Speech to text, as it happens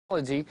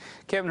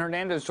Kevin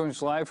Hernandez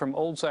joins live from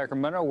Old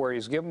Sacramento, where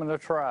he's giving it a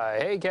try.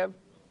 Hey, Kev.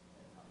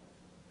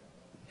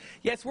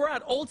 Yes, we're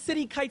at Old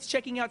City Kites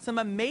checking out some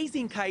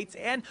amazing kites,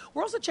 and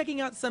we're also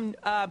checking out some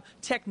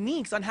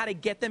techniques on how to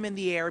get them in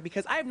the air,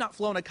 because I have not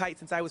flown a kite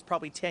since I was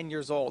probably 10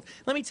 years old.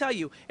 Let me tell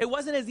you, it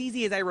wasn't as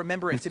easy as I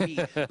remember it to be.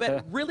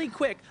 But really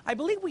quick, I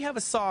believe we have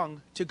a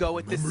song to go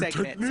with this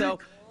segment. So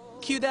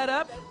cue that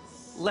up.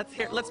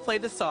 Let's play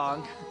the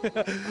song.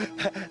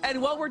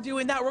 And while we're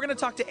doing that, we're going to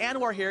talk to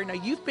Anwar here. Now,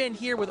 you've been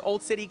here with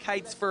Old City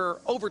Kites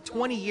for over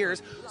 20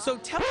 years. So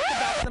tell us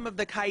about some of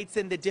the kites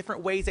and the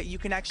different ways that you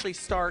can actually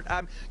start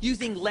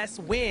using less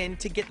wind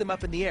to get them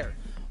up in the air.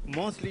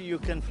 Mostly you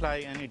can fly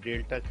any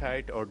delta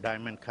kite or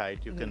diamond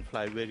kite. You can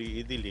fly very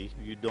easily.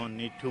 You don't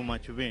need too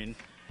much wind.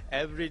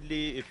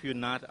 Averagely, if you're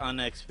not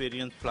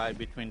unexperienced, fly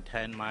between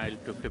 10 mile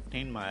to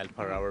 15 mile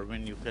per hour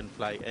wind. You can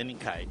fly any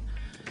kite.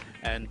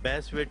 And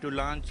best way to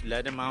launch,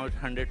 let them out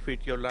 100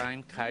 feet your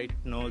line, kite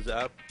nose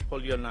up,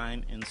 pull your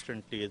line,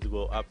 instantly it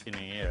go up in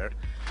the air.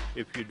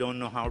 If you don't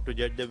know how to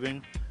judge the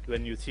wind,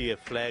 when you see a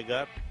flag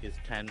up, it's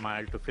 10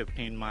 mile to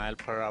 15 mile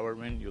per hour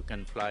wind, you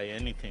can fly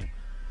anything.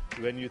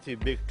 When you see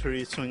big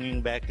trees swinging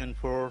back and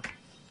forth,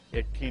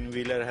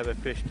 18-wheeler have a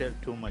fishtail,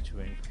 too much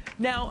wind.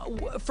 Now,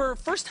 for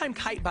first-time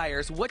kite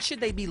buyers, what should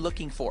they be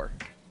looking for?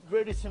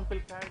 Very simple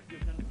kite. You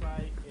can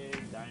fly a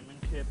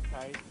diamond-shaped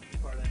kite.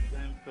 For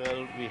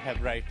example, we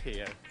have right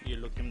here. You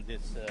look in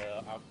this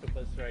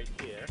octopus right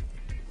here.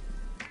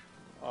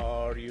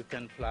 Or you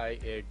can fly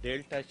a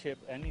delta shape.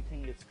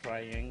 Anything is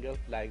triangle,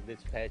 like this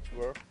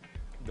patchwork.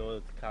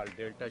 Those called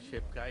delta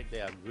shape kite.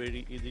 They are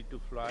very easy to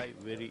fly,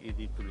 very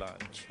easy to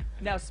launch.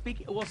 Now,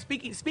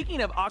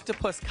 speaking of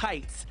octopus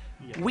kites,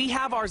 yeah, we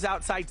have ours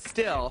outside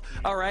still,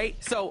 all right?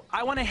 So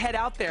I want to head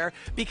out there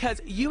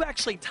because you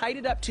actually tied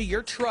it up to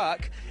your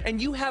truck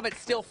and you have it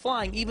still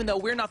flying, even though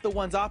we're not the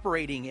ones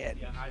operating it.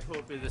 Yeah, I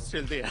hope it is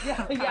still there.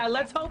 Yeah,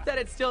 let's hope that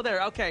it's still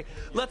there. Okay,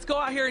 let's go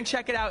out here and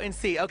check it out and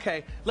see.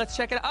 Okay, let's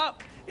check it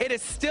out. It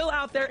is still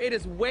out there. It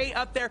is way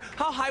up there.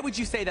 How high would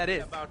you say that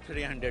is? About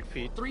 300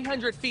 feet.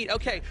 300 feet.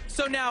 Okay.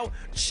 So now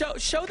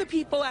show the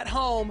people at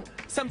home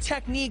some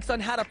techniques on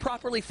how to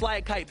properly fly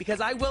a kite,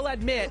 because I will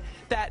admit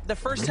that the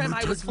first time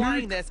I was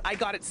flying this, I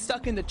got it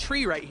stuck in the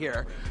tree right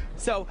here.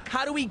 So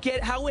how do we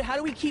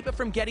keep it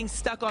from getting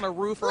stuck on a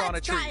roof or on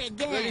a tree? Let's try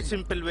again. Very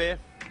simple way.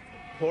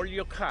 Hold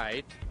your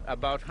kite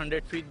about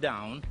 100 feet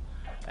down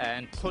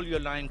and pull your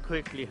line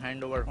quickly,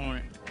 hand over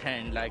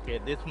hand, like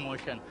this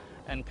motion,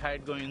 and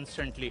kite go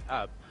instantly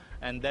up,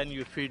 and then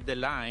you feed the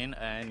line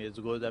and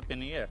it goes up in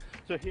the air.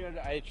 So here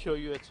I show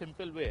you a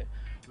simple way.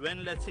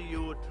 When, let's say,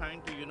 you are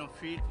trying to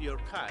feed your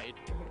kite,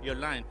 your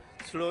line,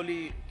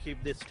 slowly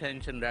keep this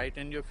tension right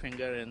in your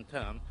finger and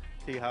thumb.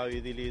 See how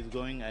easily it's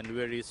going and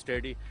very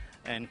steady,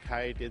 and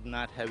kite is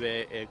not have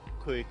a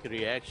quick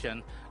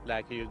reaction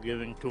like you're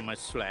giving too much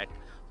slack.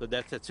 So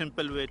that's a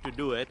simple way to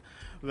do it.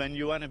 When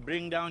you want to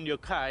bring down your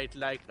kite,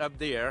 like up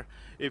there,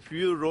 if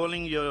you're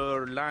rolling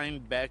your line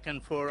back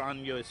and forth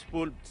on your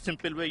spool,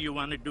 simple way you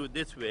want to do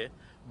this way,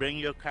 bring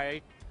your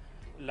kite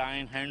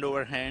line hand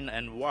over hand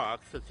and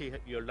walk. So see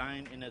your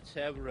line in a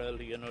several,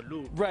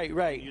 loop.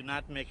 Right. You're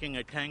not making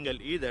a tangle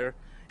either.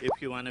 If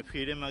you want to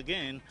feed him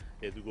again,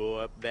 it go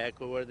up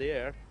back over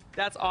there.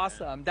 That's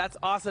awesome. That's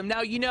awesome.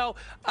 Now,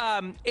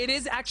 it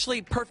is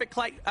actually perfect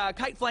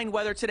kite flying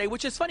weather today,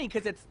 which is funny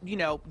because it's,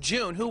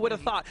 June. Who would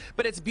have thought?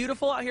 But it's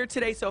beautiful out here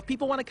today. So if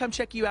people want to come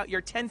check you out,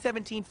 you're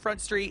 1017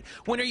 Front Street.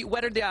 What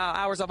are the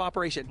hours of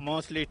operation?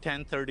 Mostly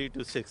 10:30 to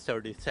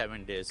 6:30,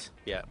 7 days.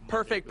 Yeah.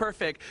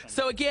 Perfect.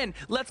 So again,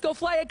 let's go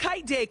fly a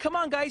kite day. Come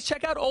on, guys.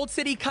 Check out Old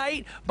City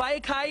Kite. Buy a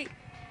kite.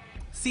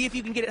 See if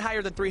you can get it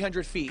higher than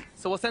 300 feet.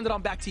 So we'll send it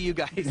on back to you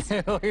guys.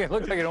 It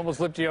looked like it almost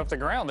lifted you off the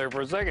ground there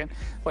for a second,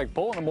 like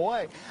pulling them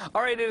away.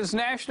 All right, it is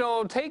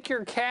National Take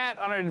Your Cat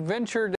on an Adventure Day.